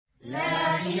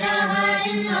إله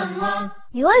إلا الله.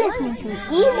 You are listening to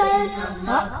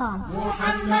eBible.com.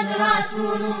 محمد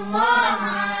رسول الله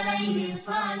عليه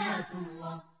صلاة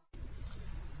الله.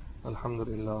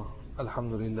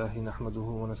 الحمد لله نحمده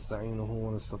ونستعينه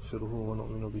ونستغفره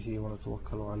ونؤمن به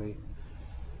ونتوكل عليه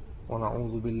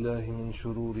ونعوذ بالله من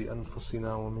شرور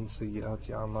أنفسنا ومن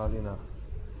سيئات أعمالنا.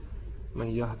 من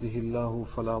يهده الله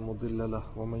فلا مضل له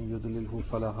ومن يضلله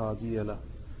فلا هادي له.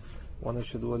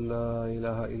 ونشهد أن لا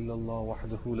إله إلا الله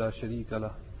وحده لا شريك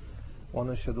له.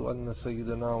 ونشهد أن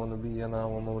سيدنا ونبينا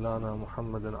ومولانا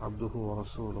محمدا عبده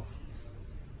ورسوله.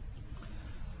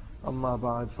 أما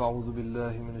بعد، فأعوذ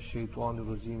بالله من الشيطان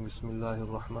الرجيم. بسم الله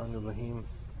الرحمن الرحيم.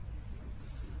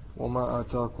 وما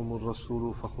آتاكم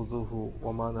الرسول فخذوه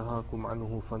وما نهاكم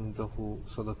عنه فانتهوا.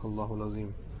 صدق الله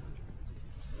العظيم.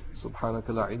 سبحانك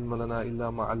لا علم لنا إلا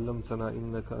ما علمتنا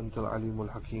إنك أنت العليم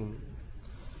الحكيم.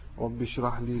 رب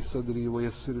اشرح لي صدري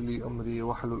ويسر لي أمري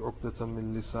واحلل عقدة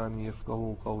من لساني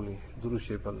يفقهوا قولي. درود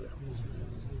شریف پڑھ لیں.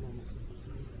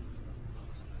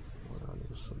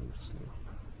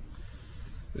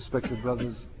 Respected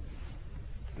brothers,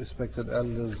 respected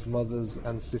elders, mothers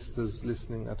and sisters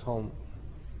listening at home,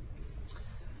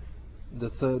 the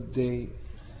third day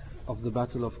of the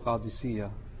Battle of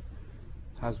Qadisiyah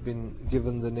has been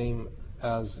given the name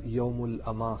as Yawmul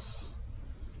Amas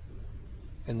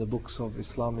in the books of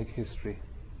Islamic history.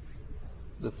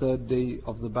 The third day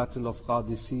of the Battle of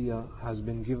Qadisiyah has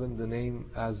been given the name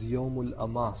as Yawmul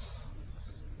Amas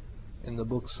in the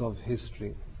books of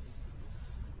history.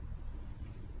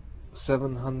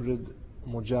 700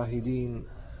 Mujahideen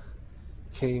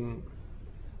came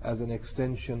as an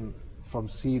extension from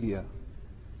Syria,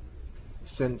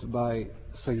 sent by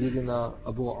Sayyidina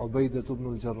Abu Ubaidah ibn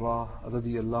al-Jarrah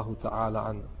radiyallahu ta'ala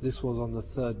an. This was on the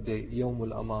third day,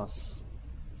 Yawmul Amas,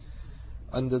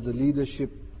 under the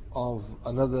leadership of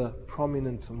another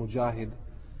prominent Mujahid,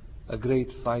 a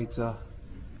great fighter,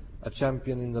 a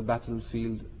champion in the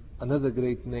battlefield, another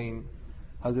great name,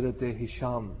 Hazrat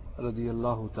Hisham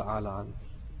radiyallahu ta'ala an.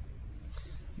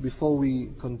 Before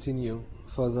we continue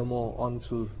furthermore on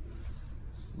to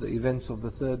the events of the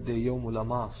third day, Yawmul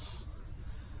Amas,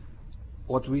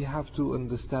 what we have to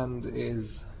understand is,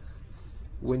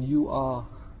 when you are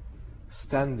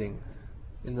standing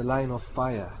in the line of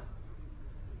fire,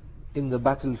 in the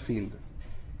battlefield,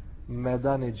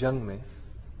 Maidan-e-Jang mein,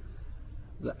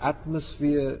 the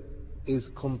atmosphere is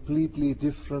completely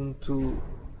different to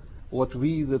what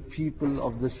we, the people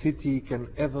of the city, can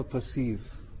ever perceive,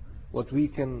 what we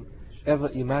can ever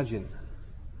imagine.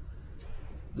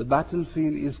 The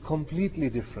battlefield is completely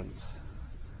different.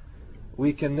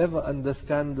 We can never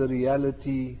understand the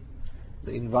reality,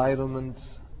 the environment,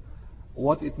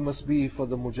 what it must be for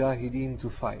the Mujahideen to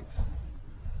fight.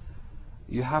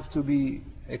 You have to be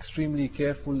extremely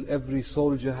careful. Every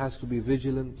soldier has to be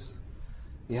vigilant.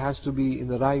 He has to be in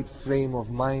the right frame of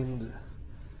mind.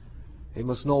 He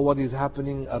must know what is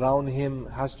happening around him,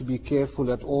 has to be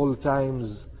careful at all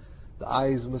times. The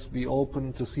eyes must be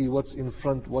open to see what's in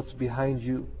front, what's behind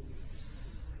you.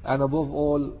 And above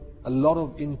all, a lot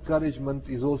of encouragement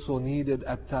is also needed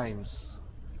at times.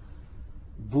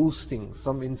 Boosting,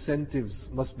 some incentives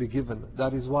must be given.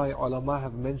 That is why ulama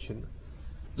have mentioned,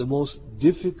 the most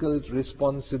difficult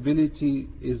responsibility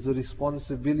is the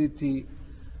responsibility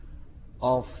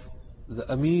of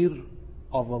the Amir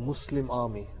of a Muslim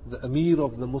army, the Amir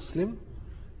of the Muslim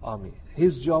army.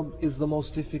 His job is the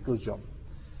most difficult job.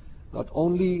 Not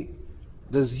only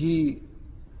does he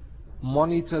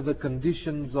monitor the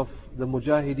conditions of the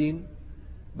Mujahideen,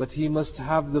 but he must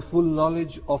have the full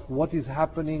knowledge of what is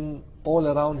happening all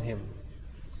around him,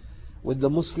 with the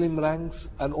Muslim ranks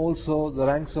and also the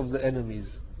ranks of the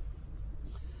enemies.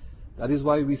 That is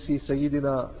why we see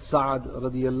Sayyidina Sa'ad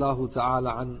radiyallahu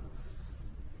ta'ala an,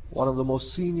 one of the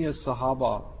most senior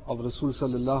Sahaba of Rasul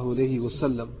sallallahu alayhi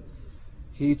wasallam.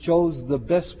 He chose the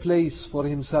best place for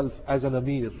himself as an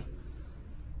Amir,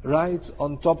 right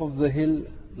on top of the hill,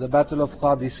 the Battle of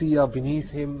Qadisiyah beneath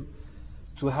him,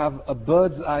 to have a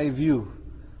bird's eye view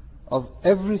of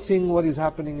everything what is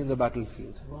happening in the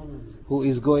battlefield. Who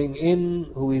is going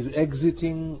in, who is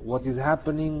exiting, what is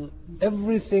happening.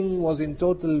 Everything was in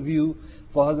total view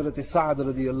for Hazrat Sa'ad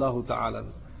radiyallahu ta'ala.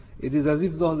 It is as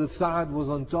if though Hazrat Sa'ad was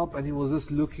on top and he was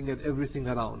just looking at everything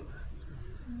around.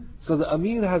 So the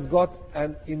Amir has got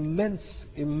an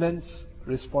immense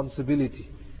responsibility.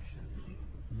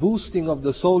 Boosting of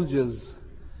the soldiers,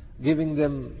 giving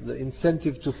them the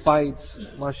incentive to fight,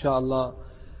 mashallah,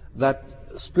 that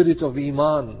spirit of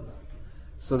Iman,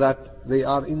 so that they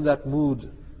are in that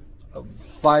mood, a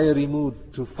fiery mood,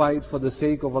 to fight for the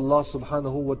sake of Allah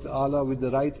subhanahu wa ta'ala with the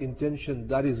right intention.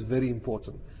 That is very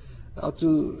important. Now,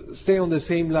 to stay on the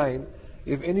same line,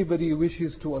 if anybody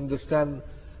wishes to understand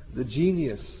the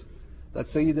genius that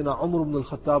Sayyidina Umar ibn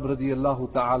al-Khattab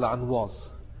radiyallahu ta'ala an was,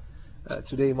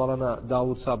 today Maulana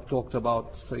Dawood Sahib talked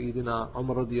about Sayyidina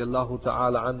Umar radiyallahu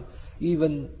ta'ala an,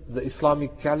 even the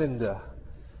Islamic calendar,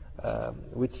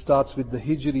 which starts with the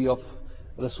Hijri of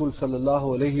Rasul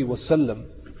sallallahu alayhi wasallam.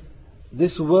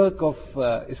 This work of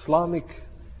Islamic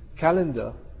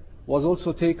calendar was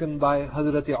also taken by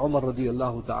Hazrat Umar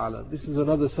radiyallahu ta'ala. This is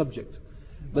another subject.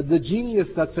 But the genius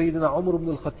that Sayyidina Umar ibn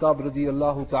al-Khattab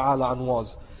radiyallahu ta'ala an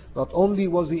was, not only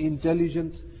was he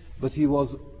intelligent, but he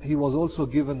was also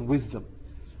given wisdom.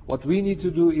 What we need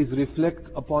to do is reflect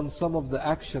upon some of the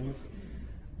actions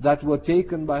that were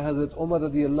taken by Hazrat Umar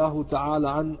radiyallahu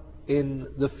ta'ala an in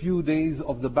the few days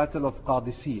of the Battle of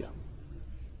Qadisiyah.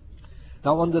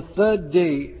 Now on the third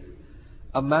day,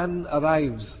 a man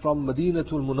arrives from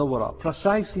Madinatul Munawwara.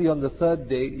 Precisely on the third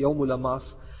day, Yawmul Amas,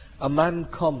 a man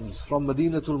comes from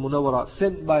Madinatul Munawwara,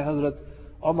 sent by Hazrat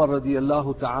Umar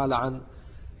radiyallahu ta'ala an.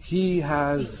 He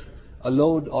has a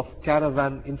load of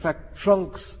caravan, in fact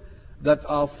trunks that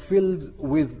are filled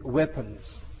with weapons.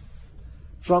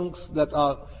 Trunks that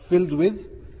are filled with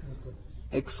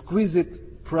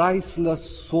exquisite,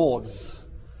 priceless swords.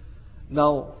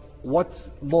 Now, what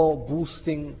more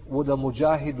boosting would a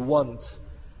mujahid want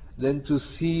than to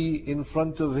see in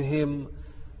front of him,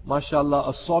 mashallah,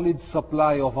 a solid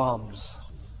supply of arms.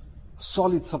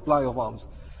 Solid supply of arms.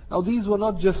 Now these were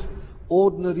not just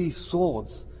ordinary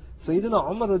swords.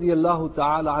 Sayyidina Umar radiyallahu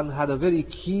ta'ala an had a very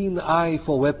keen eye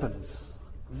for weapons.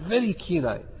 Very keen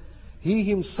eye. He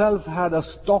himself had a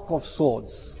stock of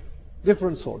swords.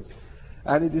 Different swords.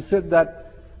 And it is said that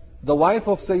the wife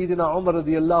of Sayyidina Umar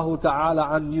radiyallahu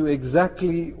ta'ala an knew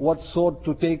exactly what sword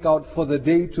to take out for the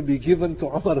day to be given to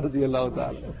Umar radiyallahu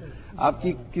ta'ala.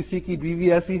 Aapki kisi ki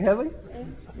biwi aisi hai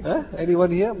bhai?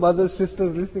 Anyone here? Mothers,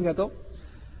 sisters listening at home?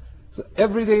 So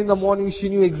every day in the morning she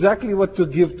knew exactly what to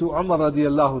give to Umar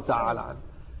radiyallahu ta'ala.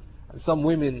 And some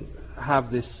women have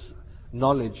this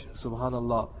knowledge,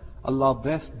 subhanallah.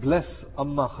 Allah bless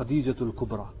Amma Khadijatul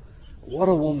Kubra. What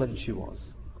a woman she was.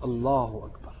 Allahu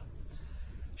Akbar.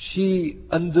 She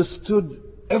understood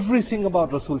everything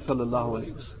about Rasul sallallahu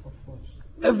alayhi wasallam.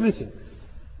 Everything.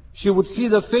 She would see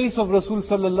the face of Rasul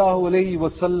sallallahu alayhi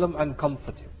wasallam and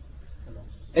comfort him.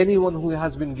 Anyone who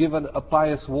has been given a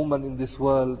pious woman in this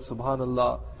world,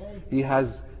 subhanallah, he has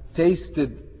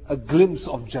tasted a glimpse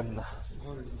of Jannah.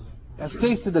 He has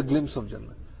tasted a glimpse of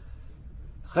Jannah.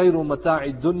 خَيْرُ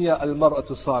مَتَاعِ الدُّنْيَا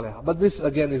الْمَرْأَةُ الصَّالِحَةُ. But this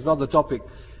again is not the topic.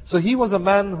 So he was a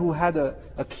man who had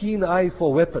a keen eye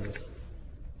for weapons.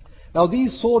 Now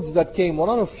these swords that came were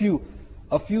not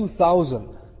a few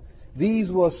thousand.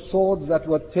 These were swords that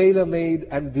were tailor-made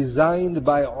and designed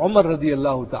by Umar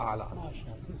radiyallahu ta'ala.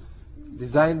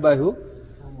 Designed by who?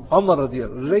 Umar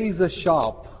radiyallahu. Razor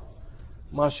sharp,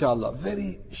 mashallah,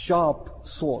 very sharp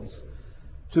swords,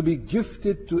 to be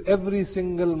gifted to every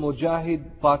single mujahid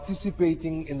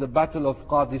participating in the Battle of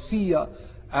Qadisiyah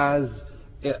as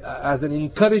an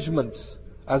encouragement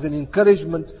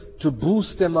to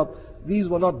boost them up. These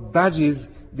were not badges,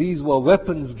 these were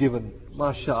weapons given.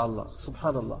 MashaAllah,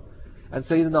 subhanallah. And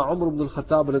Sayyidina Umar ibn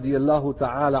al-Khattab radiyallahu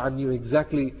ta'ala knew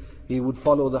exactly. He would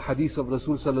follow the hadith of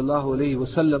Rasul sallallahu alayhi wa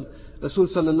sallam. Rasul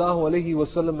sallallahu alayhi wa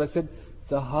sallam has said,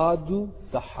 Tahadu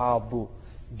tahabu.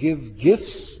 Give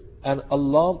gifts and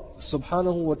Allah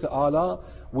subhanahu wa ta'ala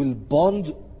will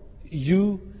bond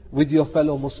you with your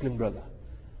fellow Muslim brother.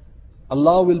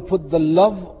 Allah will put the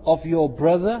love of your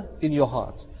brother in your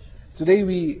heart. Today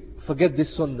we forget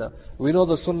this sunnah. We know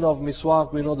the sunnah of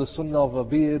miswak, we know the sunnah of a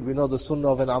beard, we know the sunnah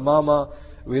of an amama,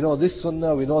 we know this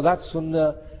sunnah, we know that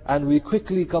sunnah, and we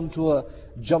quickly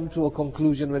jump to a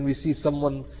conclusion when we see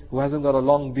someone who hasn't got a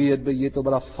long beard, but ye to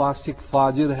bada fasik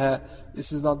fajir hai.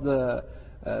 This is not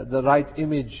the right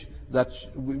image that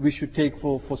we should take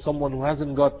for someone who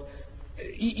hasn't got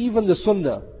even the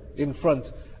sunnah in front.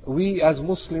 We as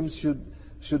Muslims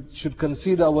should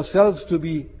consider ourselves to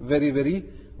be very, very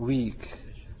weak.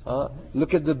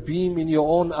 Look at the beam in your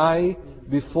own eye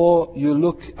before you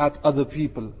look at other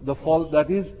people, the fault that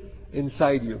is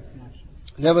inside you.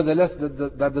 Nevertheless,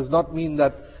 that does not mean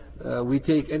that we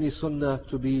take any sunnah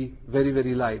to be very,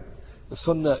 very light. The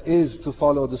sunnah is to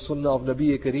follow the sunnah of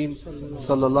Nabi Kareem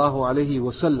sallallahu alayhi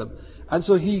wasallam. And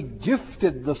so he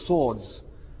gifted the swords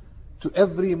to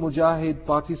every mujahid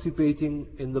participating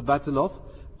in the Battle of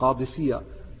Qadisiyah.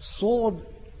 Sword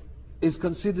is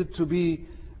considered to be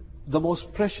the most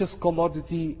precious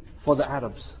commodity for the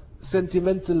Arabs.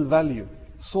 Sentimental value.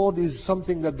 Sword is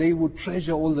something that they would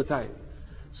treasure all the time.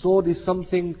 Sword is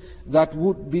something that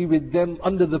would be with them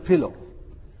under the pillow.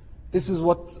 This is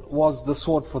what was the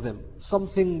sword for them.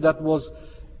 Something that was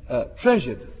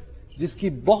treasured.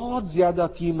 Jiski bahut zyada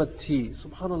qeemat thi.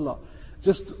 Subhanallah.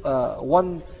 Just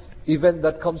one event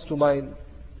that comes to mind.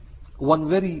 One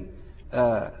very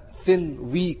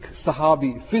thin, weak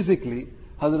Sahabi, physically,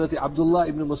 Hazrat Abdullah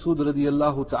ibn Masud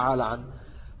radiyallahu ta'ala an,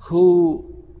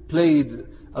 who played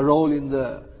a role in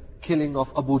the killing of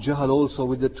Abu Jahl also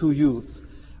with the two youths.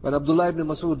 When Abdullah ibn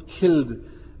Masud killed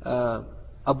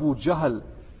Abu Jahl,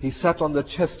 he sat on the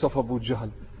chest of Abu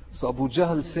Jahl. So Abu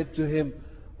Jahl said to him,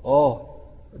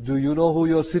 "Oh, do you know who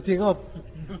you're sitting on?"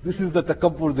 This is the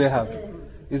takabbur they have.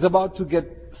 He's about to get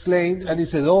slain and he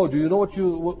says, "Oh, do you know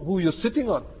who you're sitting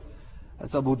on?"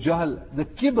 That's Abu Jahl. The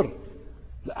kibr,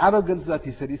 the arrogance that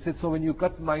he said. He said, "So when you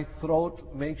cut my throat,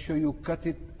 make sure you cut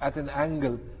it at an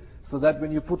angle, so that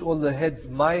when you put all the heads,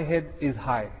 my head is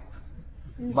high.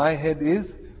 My head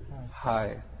is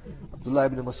high." Abdullah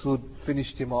ibn Masud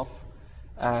finished him off,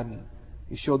 and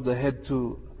he showed the head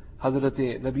to Hazrat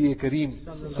Nabi Kareem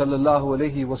sallallahu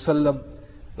alayhi wasallam.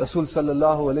 Rasul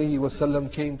sallallahu alayhi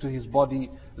wasallam came to his body,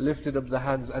 lifted up the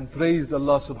hands and praised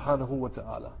Allah subhanahu wa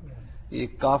ta'ala.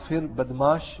 Ek kafir,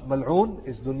 badmash, mal'oon,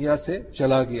 is dunya se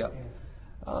chala gaya.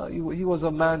 He was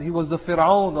a man, he was the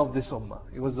Fir'aun of this ummah.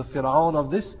 He was the Fir'aun of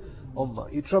this ummah.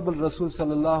 He troubled Rasul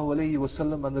sallallahu alayhi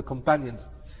wasallam and the companions.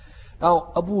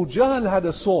 Now, Abu Jahl had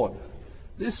a sword.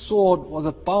 This sword was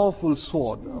a powerful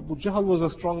sword. Abu Jahl was a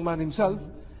strong man himself.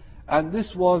 And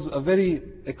this was a very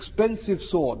expensive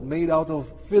sword made out of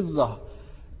fidda,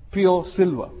 pure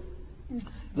silver.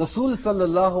 Rasul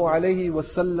sallallahu alayhi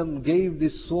wasallam gave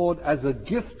this sword as a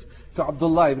gift to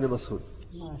Abdullah ibn Masud.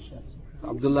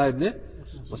 Abdullah ibn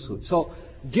Masud. So,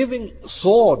 giving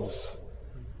swords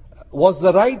was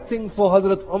the right thing for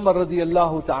Hazrat Umar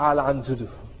radiyallahu ta'ala an to do.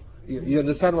 You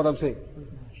understand what I'm saying?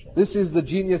 This is the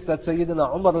genius that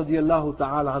Sayyidina Umar radiyallahu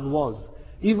ta'ala an was.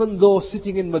 Even though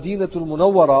sitting in Madinatul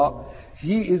Munawwara,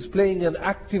 he is playing an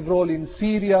active role in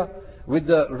Syria, with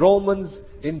the Romans,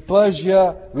 in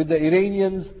Persia, with the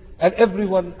Iranians, and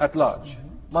everyone at large.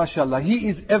 MashaAllah, he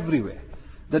is everywhere.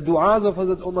 The du'as of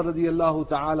Hazrat Umar radiyallahu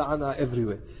ta'ala an are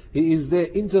everywhere. He is there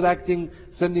interacting,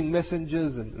 sending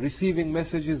messengers and receiving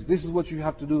messages. This is what you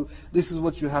have to do. This is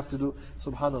what you have to do.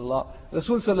 Subhanallah.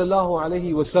 Rasul sallallahu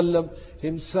alayhi wasallam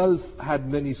himself had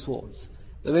many swords.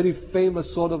 The very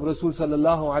famous sword of Rasul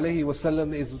sallallahu alayhi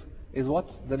wasallam is what?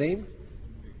 The name?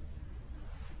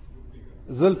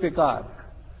 Zulfiqar.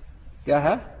 Kya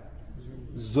hai?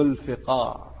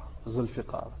 Zulfiqar.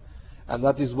 Zulfiqar. And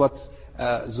that is what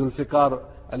Zulfiqar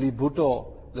Ali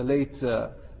Bhutto, the late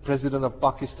President of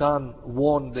Pakistan,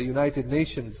 warned the United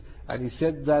Nations, and he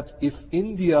said that if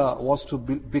India was to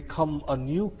become a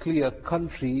nuclear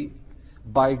country,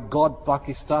 by God,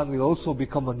 Pakistan will also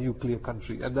become a nuclear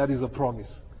country, and that is a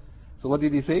promise. So what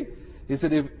did he say? He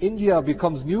said, if India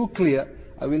becomes nuclear,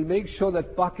 I will make sure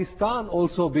that Pakistan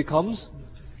also becomes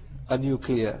a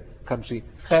nuclear country.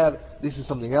 Khair, this is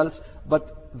something else,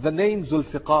 but the name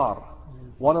Zulfiqar,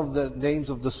 one of the names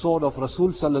of the sword of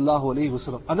Rasul sallallahu alayhi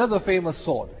wasallam. Another famous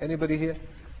sword. Anybody here?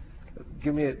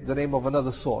 Give me the name of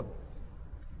another sword.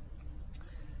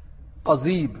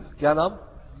 Qazib. Kya naam?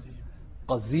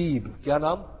 Qazib. Kya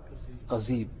naam?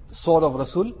 Qazib. Sword of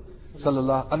Rasul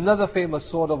sallallahu. Another famous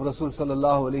sword of Rasul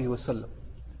sallallahu alayhi wasallam.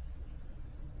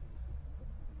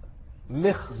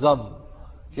 Mikhzam.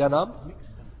 Kya naam?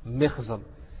 Mikhzam.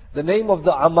 The name of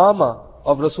the amama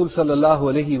of Rasul sallallahu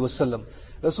alayhi wasallam.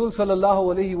 Rasul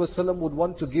sallallahu alayhi wasallam would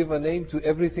want to give a name to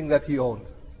everything that he owned.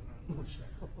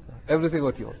 Everything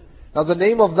what he owned. Now the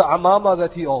name of the amama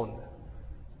that he owned,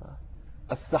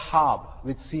 As-Sahab,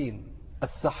 with seen.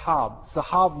 As-Sahab.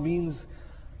 Sahab means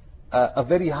a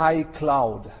very high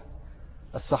cloud.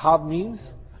 As-Sahab means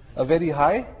a very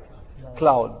high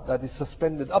cloud that is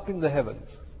suspended up in the heavens.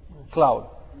 Cloud.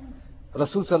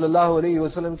 Rasul sallallahu alayhi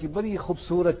wasallam ki badi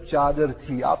khubsurat chadar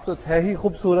thi. Aap to the hi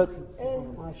khubsurat.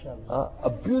 A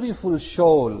beautiful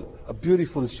shawl. A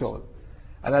beautiful shawl.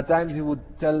 And at times he would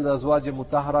tell the Azwaj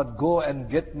Mutaharat, go and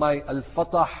get my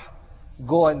Al-Fatah.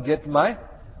 Go and get my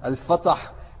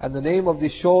Al-Fatah. And the name of the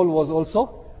shawl was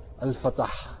also Al-Fatah.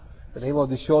 The name of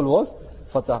the shawl was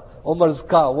Fatah. Umar's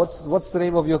car. What's the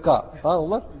name of your car?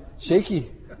 Umar?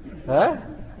 Shaky. Huh?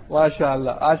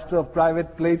 MashaAllah. Aaj to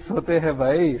private plates hote hai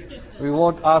bhai. We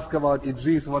won't ask about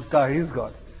Idris what car he's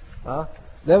got.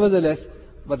 Nevertheless,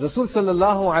 but Rasul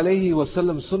sallallahu alayhi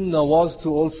wasallam sunnah was to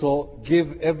also give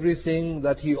everything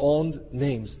that he owned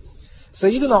names.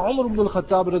 Sayyidina Umar ibn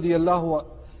al-Khattab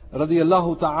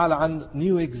radiyallahu ta'ala an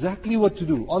knew exactly what to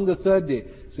do on the third day.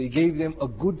 So he gave them a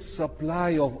good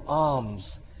supply of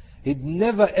arms. He'd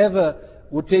never ever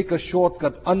would take a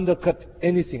shortcut, undercut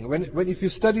anything. When if you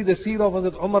study the seerah of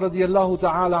Hazrat Umar radiallahu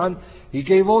ta'ala an, he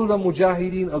gave all the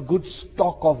mujahideen a good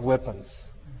stock of weapons.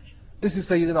 This is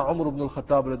Sayyidina Umar ibn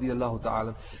al-Khattab radiallahu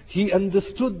ta'ala. He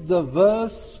understood the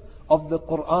verse of the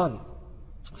Quran.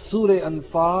 Surah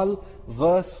Anfal,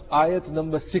 verse ayat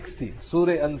number 60.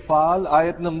 Surah Anfal,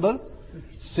 ayat number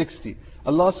 60.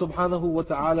 Allah subhanahu wa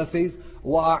ta'ala says,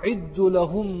 وَأَعِدُّ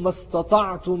لَهُمْ مَا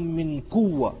اسْتَطَعْتُم مِّن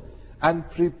قُوَّةٍ, and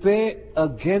prepare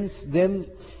against them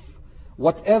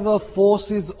whatever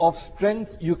forces of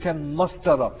strength you can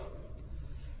muster up.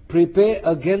 Prepare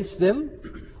against them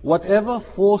whatever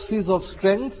forces of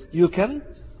strength you can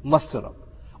muster up.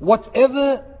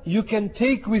 Whatever you can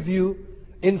take with you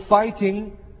in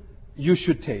fighting, you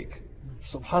should take.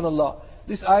 Subhanallah.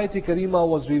 This ayat karima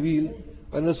was revealed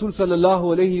when Rasul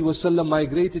sallallahu alayhi wasallam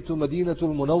migrated to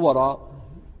Madinatul Munawwara.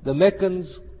 The Meccans,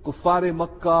 Kuffar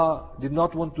Makkah, did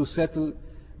not want to settle.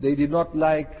 They did not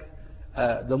like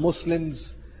the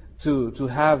Muslims to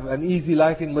have an easy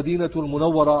life in Madinatul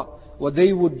Munawwara. What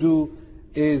they would do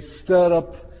is stir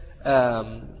up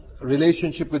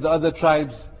relationship with the other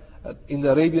tribes in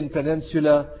the Arabian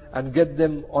Peninsula and get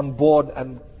them on board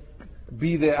and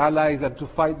be their allies and to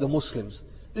fight the Muslims.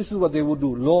 This is what they would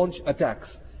do, launch attacks.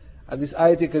 And this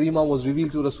ayat karima was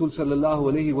revealed to Rasul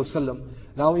sallallahu alayhi wasallam.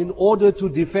 Now in order to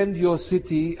defend your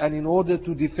city and in order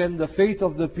to defend the faith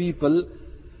of the people,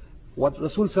 what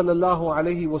Rasul sallallahu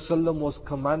alayhi wasallam was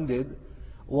commanded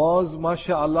was,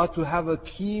 masha'Allah, to have a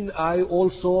keen eye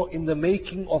also in the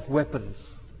making of weapons.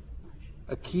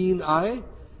 A keen eye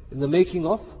in the making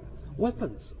of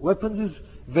weapons. Weapons is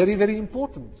very, very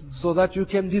important, so that you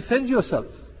can defend yourself.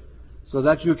 So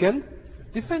that you can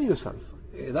defend yourself.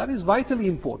 That is vitally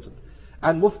important.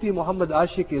 And Mufti Muhammad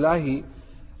Ashiq Ilahi,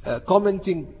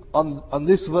 commenting on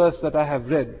this verse that I have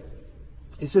read,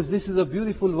 he says this is a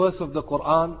beautiful verse of the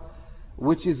Quran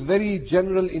which is very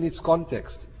general in its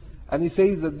context. And he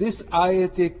says that this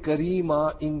ayat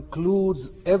karima includes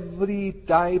every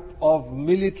type of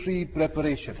military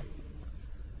preparation.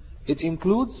 It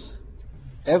includes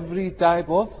every type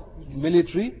of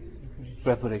military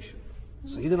preparation.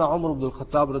 Sayyidina Umar ibn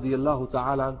al-Khattab radiyallahu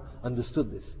ta'ala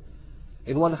understood this.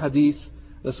 In one hadith,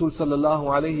 Rasul sallallahu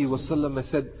alayhi wasallam has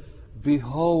said,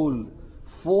 behold,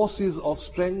 forces of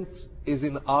strength is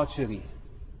in archery.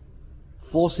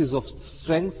 Forces of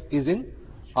strength is in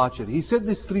archery. He said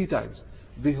this 3 times.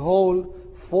 Behold,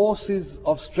 forces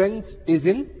of strength is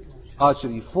in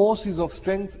archery. Forces of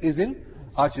strength is in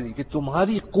archery. कि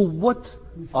तुम्हारी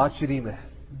कुव्वत archery में है.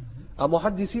 Our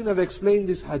muhaddiseen have explained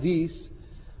this hadith.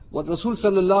 What Rasul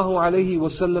sallallahu alayhi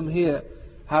wasallam here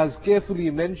has carefully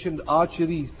mentioned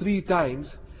archery 3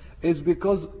 times is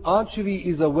because archery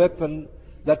is a weapon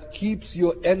that keeps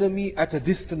your enemy at a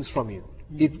distance from you.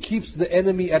 It keeps the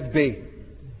enemy at bay.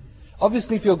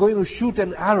 Obviously, if you're going to shoot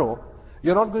an arrow,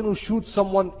 you're not going to shoot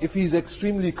someone if he's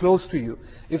extremely close to you.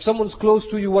 If someone's close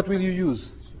to you, what will you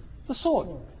use? The sword.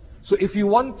 So if you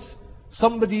want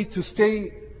somebody to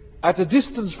stay at a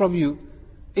distance from you,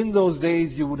 in those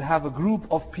days you would have a group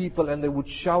of people and they would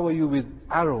shower you with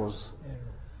arrows.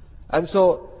 And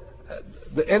so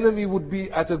the enemy would be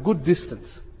at a good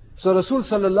distance. So Rasul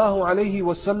sallallahu alayhi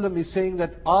wasallam is saying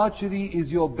that archery is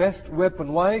your best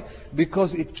weapon. Why?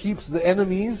 Because it keeps the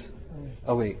enemies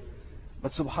away.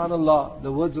 But subhanallah,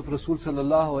 the words of Rasul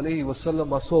sallallahu alayhi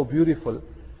wasallam are so beautiful.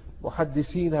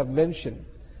 Muhaddiseen have mentioned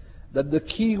that the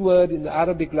key word in the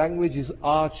Arabic language is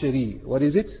archery. What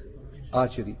is it?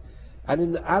 Archery. And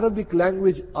in the Arabic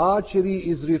language, archery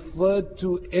is referred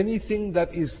to anything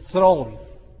that is thrown.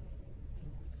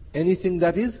 Anything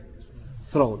that is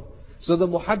thrown. So the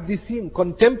muhaddiseen,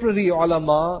 contemporary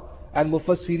ulama and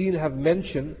mufassirin have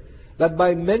mentioned that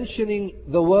by mentioning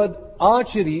the word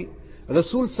archery,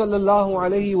 Rasul sallallahu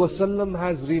alayhi wasallam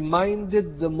has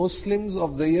reminded the Muslims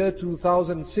of the year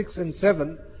 2006 and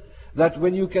 7 that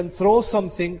when you can throw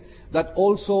something, that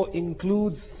also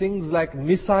includes things like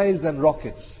missiles and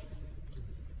rockets.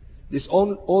 This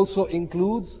also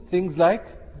includes things like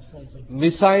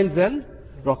missiles and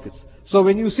rockets. So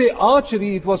when you say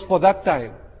archery, it was for that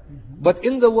time. But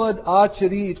in the word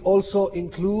archery, it also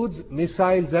includes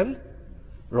missiles and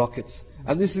rockets.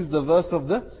 And this is the verse of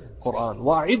the Quran.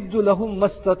 وَأَعِدُّ لَهُمْ مَا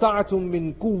اسْتَطَعْتُم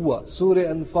مِّن قُوَّةٍ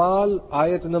Surah Anfal,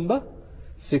 ayat number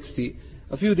 60.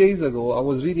 A few days ago, I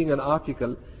was reading an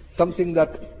article, something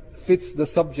that fits the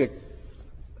subject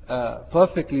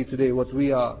perfectly today, what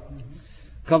we are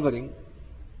covering.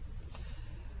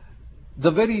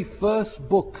 The very first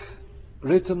book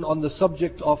written on the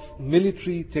subject of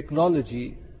military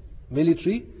technology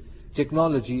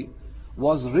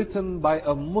was written by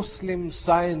a Muslim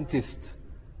scientist.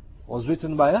 Was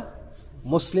written by a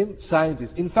Muslim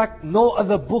scientist. In fact, no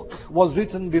other book was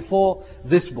written before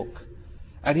this book.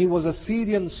 And he was a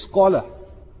Syrian scholar,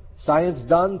 science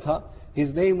dan tha.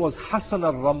 His name was Hassan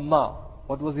al-Ramma.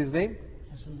 What was his name?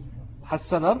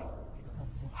 Hassan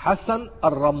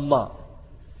al-Ramma.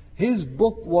 His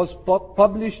book was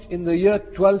published in the year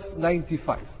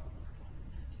 1295.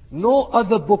 No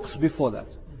other books before that.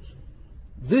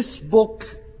 This book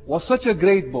was such a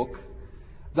great book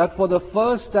that for the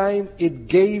first time it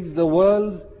gave the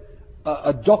world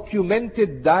a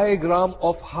documented diagram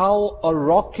of how a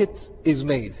rocket is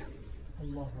made.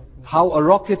 How a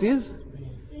rocket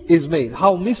is made.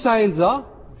 How missiles are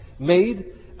made.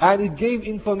 And it gave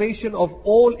information of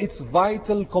all its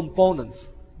vital components.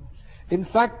 In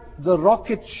fact, the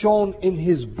rocket shown in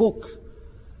his book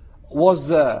was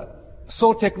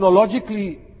so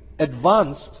technologically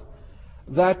advanced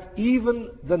that even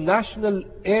the National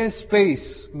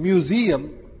Airspace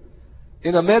Museum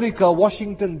in America,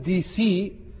 Washington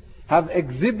DC, have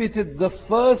exhibited the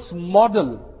first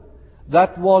model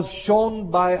that was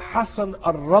shown by Hassan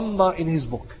al-Ramma in his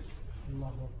book.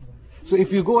 So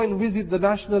if you go and visit the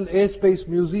National Airspace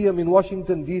Museum in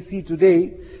Washington DC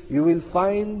today, you will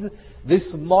find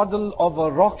this model of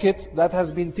a rocket that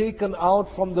has been taken out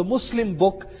from the Muslim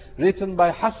book written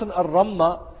by Hassan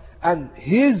al-Ramma, and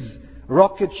his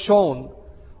rocket shown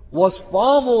was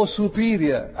far more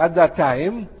superior at that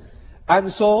time,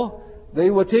 and so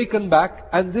they were taken back,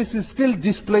 and this is still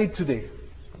displayed today.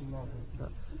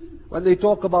 When they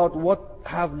talk about what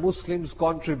have Muslims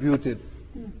contributed,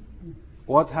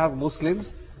 what have Muslims?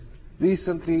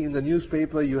 Recently in the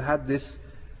newspaper you had this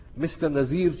Mr.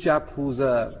 Nazir chap who's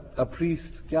a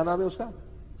priest. Kya naam hai uska?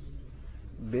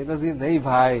 Benazir nahi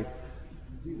bhai.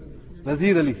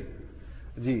 Nazir Ali.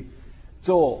 Ji.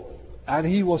 So, and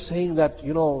he was saying that,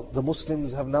 you know, the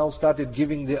Muslims have now started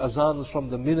giving their azans from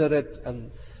the minaret,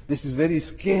 and this is very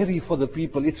scary for the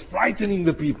people. It's frightening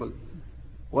the people.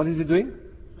 What is he doing?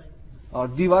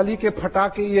 Diwali ke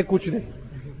phatake ye kuch nahi.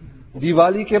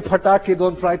 Diwali ke phatake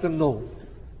don't frighten, no.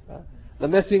 The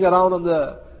messing around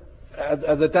on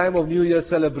at the time of New Year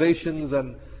celebrations,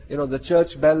 and you know the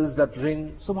church bells that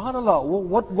ring. Subhanallah,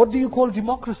 what do you call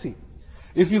democracy?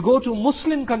 If you go to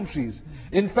Muslim countries,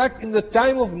 in fact in the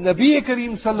time of Nabi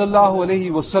Kareem sallallahu alaihi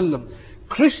wasallam,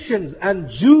 Christians and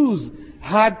Jews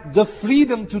had the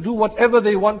freedom to do whatever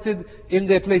they wanted in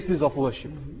their places of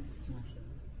worship.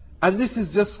 And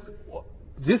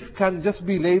this can just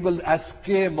be labeled as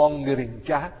scaremongering.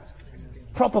 Kya?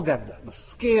 Propaganda.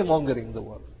 Scaremongering the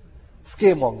world.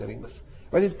 Scaremongering.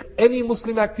 When any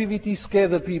Muslim activity, scare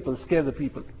the people.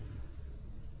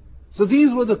 So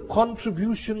these were the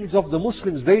contributions of the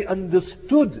Muslims. They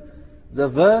understood the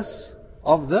verse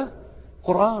of the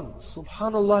Quran.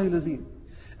 Subhanallah al-Azim.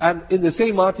 And in the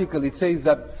same article it says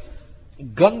that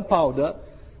gunpowder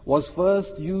was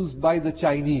first used by the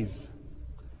Chinese.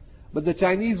 But the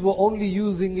Chinese were only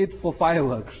using it for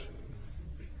fireworks,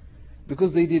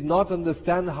 because they did not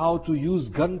understand how to use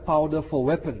gunpowder for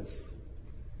weapons.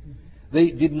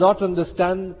 They did not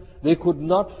understand, they could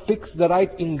not fix the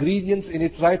right ingredients in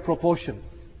its right proportion.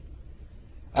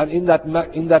 And in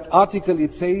that article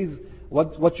it says,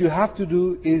 what you have to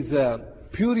do is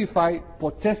purify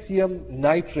potassium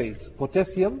nitrate.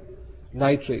 Potassium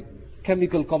nitrate.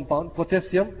 Chemical compound,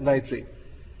 potassium nitrate.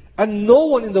 And no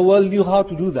one in the world knew how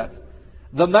to do that.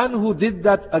 The man who did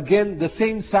that, again, the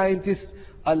same scientist,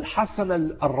 Al-Hassan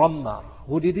al-Ramma.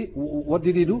 What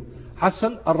did he do?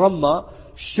 Hassan al-Ramma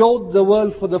showed the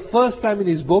world for the first time in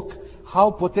his book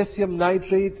how potassium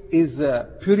nitrate is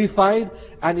purified,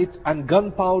 and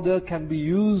gunpowder can be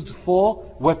used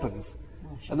for weapons.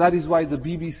 And that is why the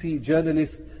BBC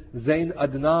journalist Zain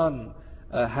Adnan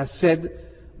has said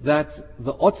that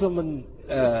the Ottoman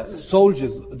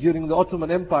soldiers during the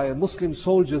Ottoman Empire, Muslim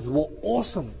soldiers were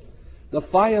awesome. The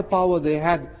firepower they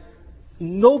had,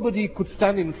 nobody could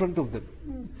stand in front of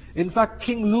them. In fact,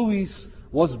 King Louis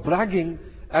was bragging,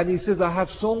 and he says, I have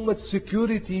so much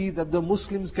security that the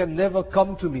Muslims can never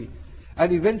come to me.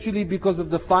 And eventually, because of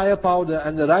the firepower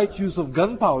and the right use of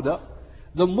gunpowder,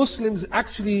 the Muslims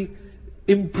actually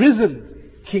imprisoned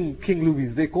King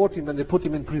Louis. They caught him and they put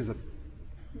him in prison.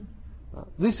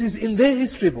 This is in their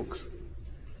history books.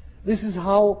 This is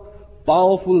how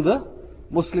powerful the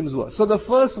Muslims were. So the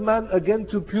first man, again,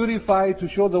 to purify, to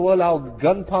show the world how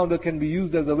gunpowder can be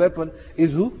used as a weapon,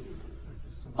 is who?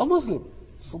 A Muslim.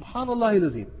 Subhanallah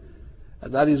al-Azim.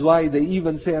 And that is why they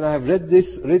even say, and I have read this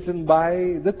written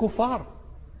by the kuffar.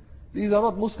 These are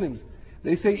not Muslims.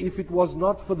 They say if it was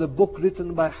not for the book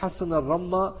written by Hassan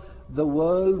al-Ramma, the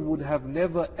world would have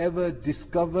never ever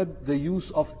discovered the use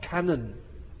of cannon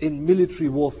in military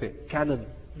warfare. Cannon.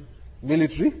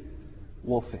 Military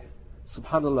warfare.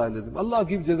 Subhanallah. Allah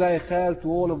give jazai khair to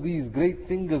all of these great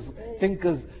thinkers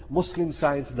Muslim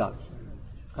science does.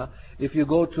 If you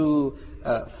go to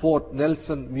Fort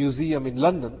Nelson Museum in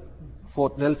London,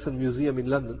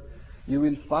 you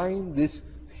will find this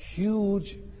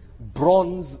huge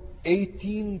bronze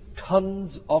 18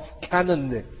 tons of cannon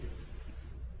there.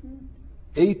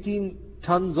 18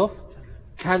 tons of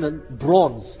cannon,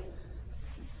 bronze.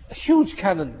 A huge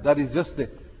cannon that is just there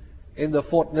in the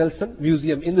Fort Nelson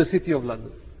Museum in the city of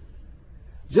London.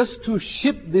 Just to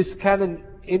ship this cannon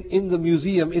in the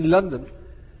museum in London,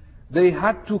 they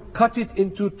had to cut it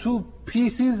into 2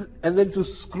 pieces and then to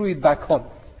screw it back on.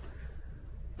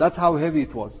 That's how heavy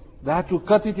it was. They had to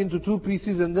cut it into 2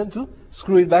 pieces and then to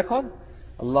screw it back on.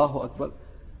 Allahu Akbar.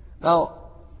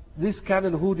 Now, this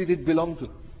cannon, who did it belong to?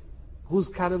 Whose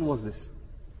cannon was this?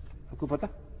 Aapko pata?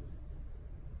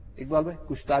 Iqbal bhai,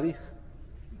 kuch tarikh?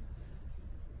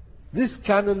 This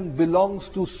cannon belongs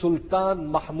to Sultan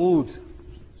Mahmud.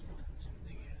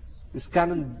 This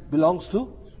cannon belongs to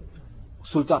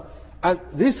Sultan. And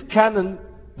this cannon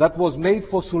that was made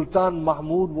for Sultan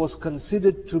Mahmud was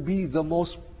considered to be the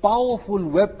most powerful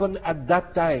weapon at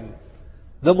that time.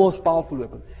 The most powerful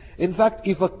weapon. In fact,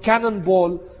 if a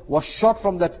cannonball was shot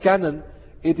from that cannon,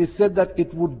 it is said that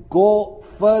it would go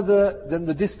further than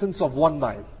the distance of 1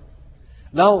 mile.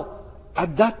 Now,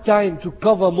 at that time, to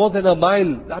cover more than a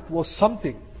mile, that was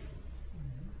something.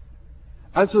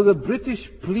 And so the British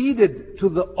pleaded to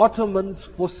the Ottomans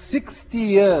for 60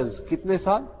 years. Kitne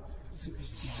saal?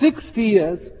 60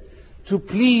 years to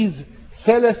please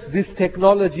sell us this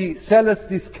technology, sell us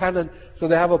this cannon, so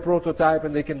they have a prototype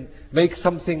and they can make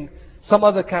some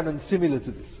other cannon similar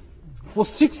to this. For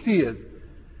 60 years.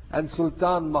 And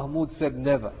Sultan Mahmud said,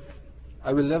 never.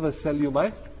 I will never sell you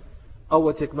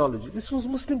our technology. This was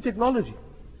Muslim technology.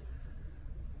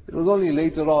 It was only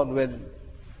later on when,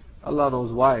 Allah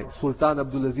knows why, Sultan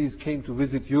Abdulaziz came to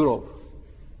visit Europe.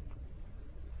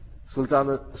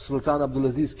 Sultan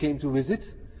Abdulaziz came to visit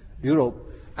Europe,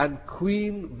 and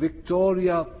Queen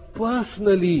Victoria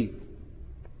personally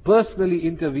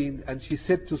intervened, and she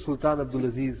said to Sultan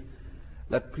Abdulaziz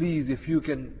that please, if you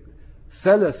can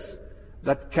sell us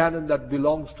that cannon that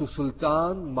belongs to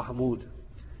Sultan Mahmud.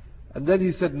 And then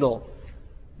he said no.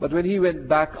 But when he went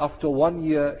back after 1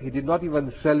 year, he did not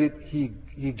even sell it, he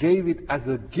gave it as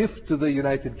a gift to the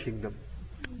United Kingdom.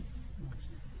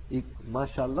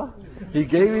 MashaAllah. He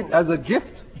gave it as a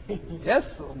gift. Yes,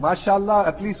 MashaAllah,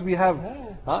 at least we have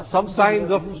some signs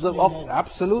of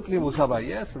absolutely Musaba.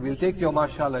 Yes, we'll take your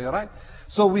MashaAllah, you're right.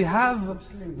 So we have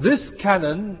this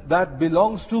cannon that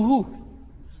belongs to who?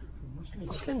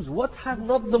 Muslims. What have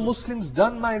not the Muslims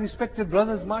done, my respected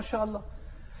brothers, MashaAllah?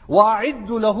 وَأَعِدُّ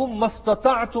لَهُمْ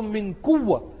مَسْتَطَعْتُم مِّن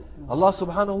قُوَّةٍ. Allah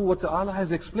subhanahu wa ta'ala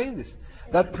has explained this.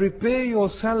 That prepare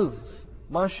yourselves,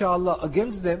 MashaAllah,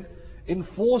 against them in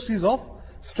forces of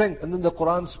strength. And then the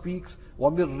Quran speaks,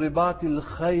 وَمِن رِبَاطِ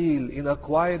الْخَيْلِ, in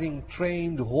acquiring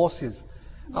trained horses.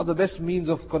 Now the best means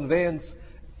of conveyance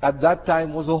at that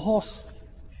time was a horse.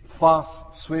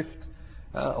 Fast, swift,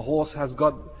 horse has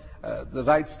got the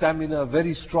right stamina,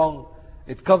 very strong.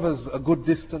 It covers a good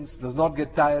distance, does not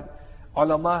get tired.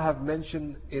 Ulama have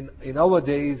mentioned in our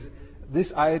days,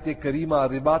 this ayat-e-karima,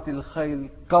 Ribatil Khayl,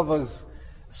 covers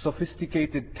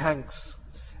sophisticated tanks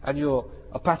and your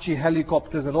Apache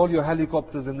helicopters and all your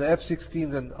helicopters and the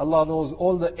F-16s and Allah knows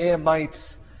all the air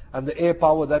mights and the air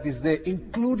power that is there,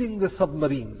 including the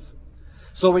submarines.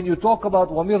 So when you talk about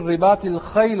وَمِن رِبَاطِ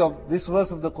الْخَيْلِ of this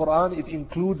verse of the Quran, it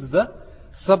includes the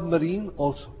submarine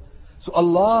also. So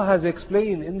Allah has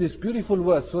explained in this beautiful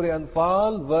verse, Surah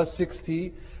Anfal, verse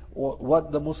 60,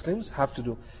 what the Muslims have to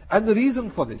do. And the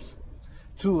reason for this,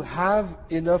 to have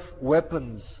enough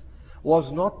weapons,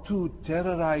 was not to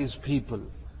terrorize people,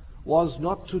 was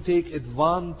not to take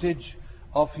advantage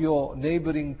of your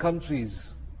neighboring countries.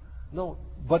 No,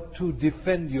 but to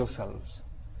defend yourselves.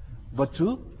 But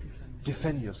to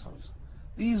defend yourselves.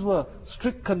 These were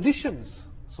strict conditions,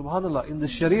 subhanallah, in the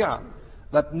Sharia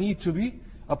that need to be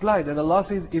applied. And Allah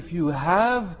says, if you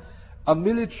have a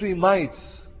military might,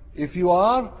 if you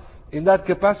are in that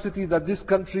capacity that this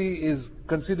country is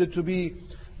considered to be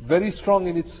very strong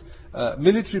in its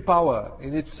military power,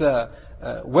 in its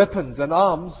weapons and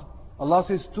arms, Allah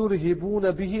says, تُرْهِبُونَ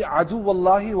بِهِ عَدُوَ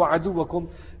اللَّهِ وَعَدُوَكُمْ.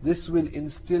 This will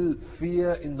instill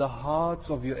fear in the hearts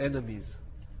of your enemies.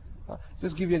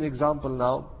 Just give you an example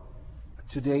now.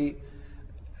 Today,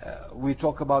 we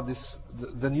talk about this,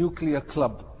 the nuclear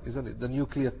club, isn't it? The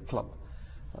nuclear club.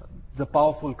 The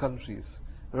powerful countries.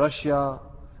 Russia,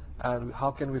 and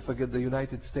how can we forget the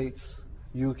United States,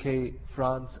 UK,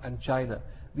 France and China.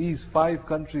 These 5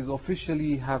 countries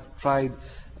officially have tried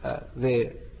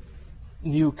their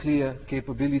nuclear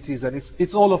capabilities, and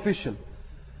it's all official.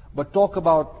 But talk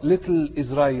about Little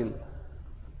Israel.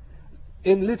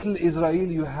 In Little Israel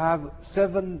you have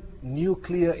 7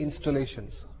 nuclear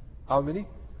installations. How many?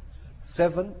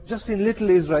 7. Just in Little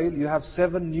Israel you have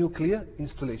 7 nuclear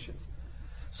installations.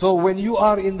 So when you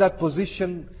are in that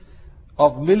position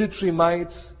of military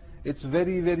might, it's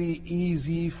very, very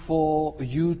easy for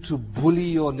you to bully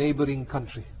your neighboring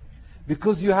country.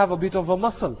 Because you have a bit of a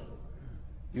muscle.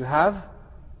 You have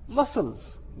muscles,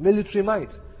 military might.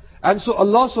 And so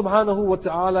Allah subhanahu wa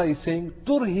ta'ala is saying,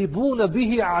 تُرْهِبُونَ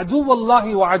بِهِ عَدُوَ اللَّهِ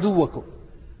وَعَدُوَّكُمْ.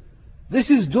 This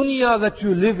is dunya that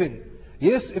you live in.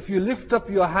 Yes, if you lift up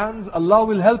your hands, Allah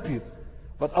will help you.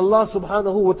 But Allah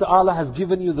subhanahu wa ta'ala has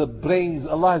given you the brains,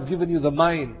 Allah has given you the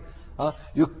mind.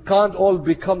 You can't all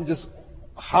become just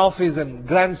hafiz and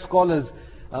grand scholars,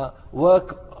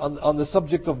 work on the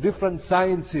subject of different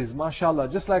sciences, mashallah,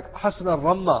 just like Hasan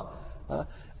al-Ramma,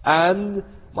 and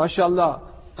mashallah,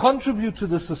 contribute to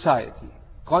the society.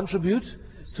 Contribute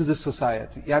to the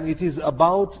society. And it is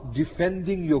about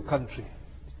defending your country.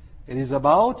 It is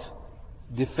about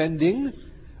defending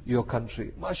your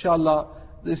country. MashaAllah,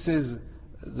 this is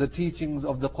the teachings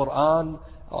of the Quran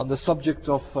on the subject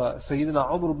of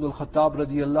Sayyidina Umar ibn al-Khattab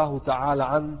radiyallahu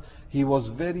ta'ala an. He was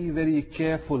very, very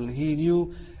careful. He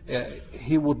knew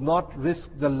he would not risk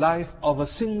the life of a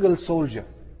single soldier.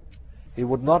 He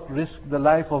would not risk the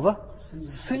life of a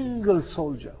single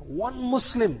soldier. One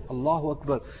Muslim, Allahu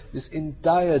Akbar. This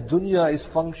entire dunya is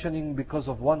functioning because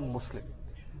of one Muslim.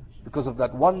 Because of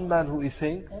that one man who is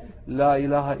saying, La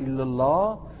ilaha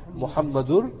illallah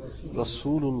Muhammadur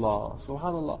Rasulullah.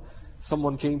 Subhanallah.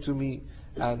 Someone came to me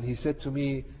and he said to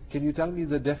me, can you tell me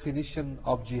the definition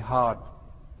of jihad?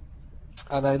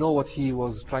 And I know what he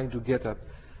was trying to get at.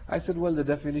 I said, well, the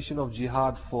definition of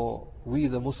jihad for we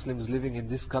the Muslims living in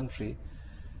this country,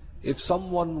 if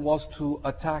someone was to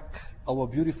attack our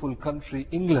beautiful country,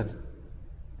 England,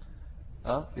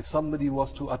 if somebody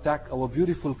was to attack our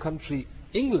beautiful country,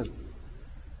 England,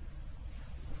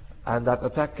 and that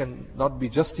attack cannot be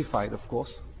justified, of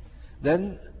course,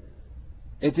 then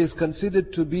it is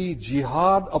considered to be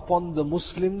jihad upon the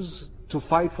Muslims to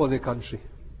fight for their country.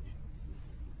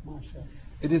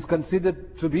 It is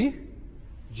considered to be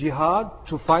jihad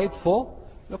to fight for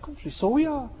your country. So we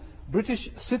are British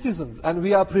citizens and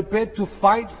we are prepared to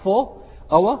fight for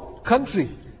our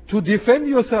country, to defend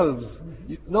yourselves.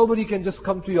 Nobody can just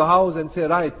come to your house and say,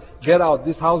 right, get out,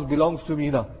 this house belongs to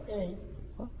me now.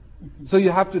 So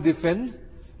you have to defend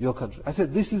your country. I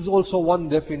said, this is also one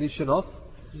definition of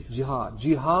jihad.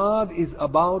 Jihad is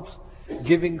about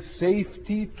giving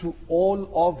safety to all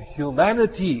of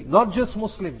humanity, not just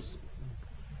Muslims.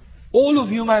 All of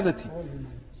humanity.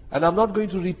 And I'm not going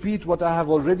to repeat what I have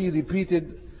already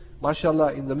repeated,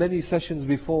 mashallah, in the many sessions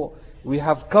before. We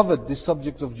have covered this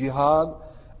subject of jihad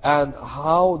and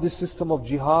how this system of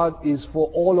jihad is for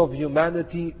all of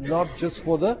humanity, not just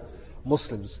for the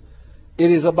Muslims. It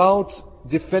is about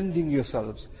defending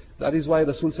yourselves. That is why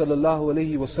Rasul sallallahu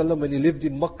alayhi wasallam, when he lived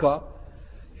in Makkah,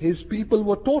 his people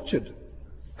were tortured.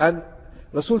 And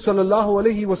Rasul sallallahu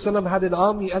alayhi wasallam had an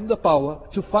army and the power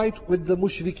to fight with the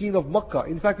mushrikeen of Makkah.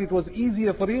 In fact, it was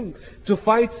easier for him to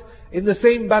fight in the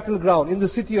same battleground, in the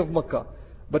city of Makkah.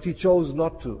 But he chose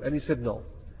not to. And he said, no.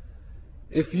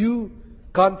 If you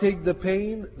can't take the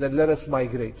pain, then let us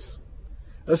migrate.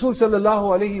 Rasul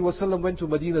sallallahu alayhi wasallam went to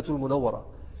Madinatul Munawwara.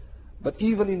 But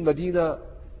even in Medina,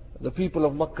 the people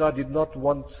of Makkah did not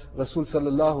want Rasul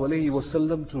sallallahu alayhi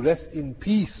wasallam to rest in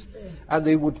peace. And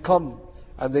they would come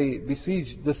and they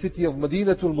besieged the city of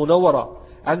Madinatul Munawwara.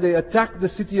 And they attacked the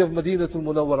city of Madinatul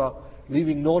Munawwara,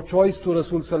 leaving no choice to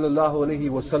Rasul sallallahu alayhi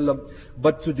wasallam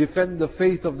but to defend the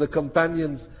faith of the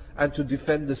companions and to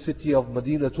defend the city of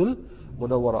Madinatul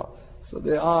Munawwara. So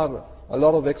there are a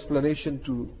lot of explanation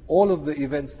to all of the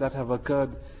events that have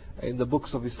occurred in the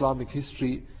books of Islamic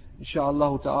history.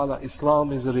 Insha'Allah ta'ala,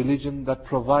 Islam is a religion that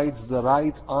provides the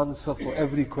right answer for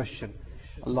every question.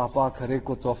 Allah Pak hare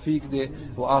ko tawfiq de,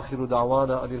 wa akhiru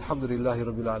da'wana alhamdulillahi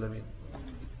rabbil alameen.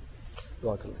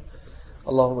 Dua kar le.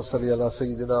 اللهم صل على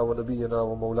سيدنا ونبينا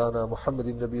ومولانا محمد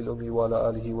النبي الأمي وعلى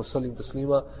آله وسلم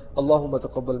تسليما. اللهم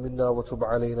تقبل منا وتب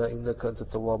علينا إنك أنت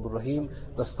التواب الرحيم.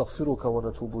 نستغفرك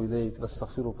ونتوب إليك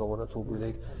نستغفرك ونتوب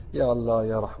إليك. يا الله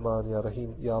يا رحمن يا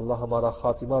رحيم. या अल्लाह हमारा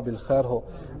खातिमा बिलखैर हो.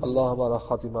 अल्लाह हमारा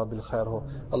खातिमा बिलखैर हो.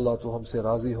 अल्लाह तू हमसे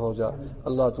राजी हो जा.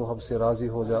 अल्लाह तू हमसे राजी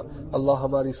हो जा. अल्लाह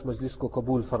हमारी इस मजलिस को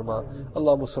कबूल फरमा.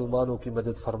 अल्लाह मुसलमानों की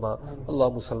मदद फरमा. अल्लाह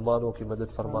मुसलमानों की मदद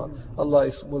फरमा. अल्लाह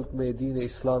इस मुल्क में दीन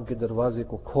इस्लाम के दरवाजे دروازے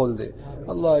کو کھول دے.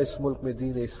 اللہ اس ملک میں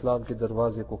دین اسلام کے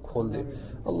دروازے کو کھول دے.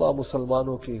 اللہ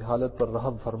مسلمانوں کی حالت پر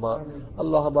رحم فرما.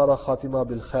 اللہ ہمارا خاتمہ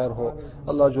بالخیر ہو.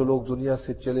 اللہ جو لوگ دنیا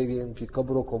سے چلے گئے ان کی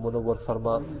قبروں کو منور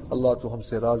فرما. اللہ تو ہم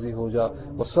سے راضی ہو جا.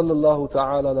 وصلی اللہ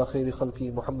تعالی علی خیر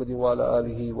خلقی محمد وعلی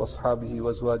آلہ واصحابہ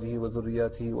وازواجہ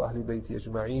وذریاتہ واہل بیتہ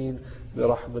اجمعین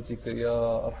برحمتک یا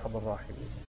ارحم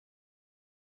الراحمین.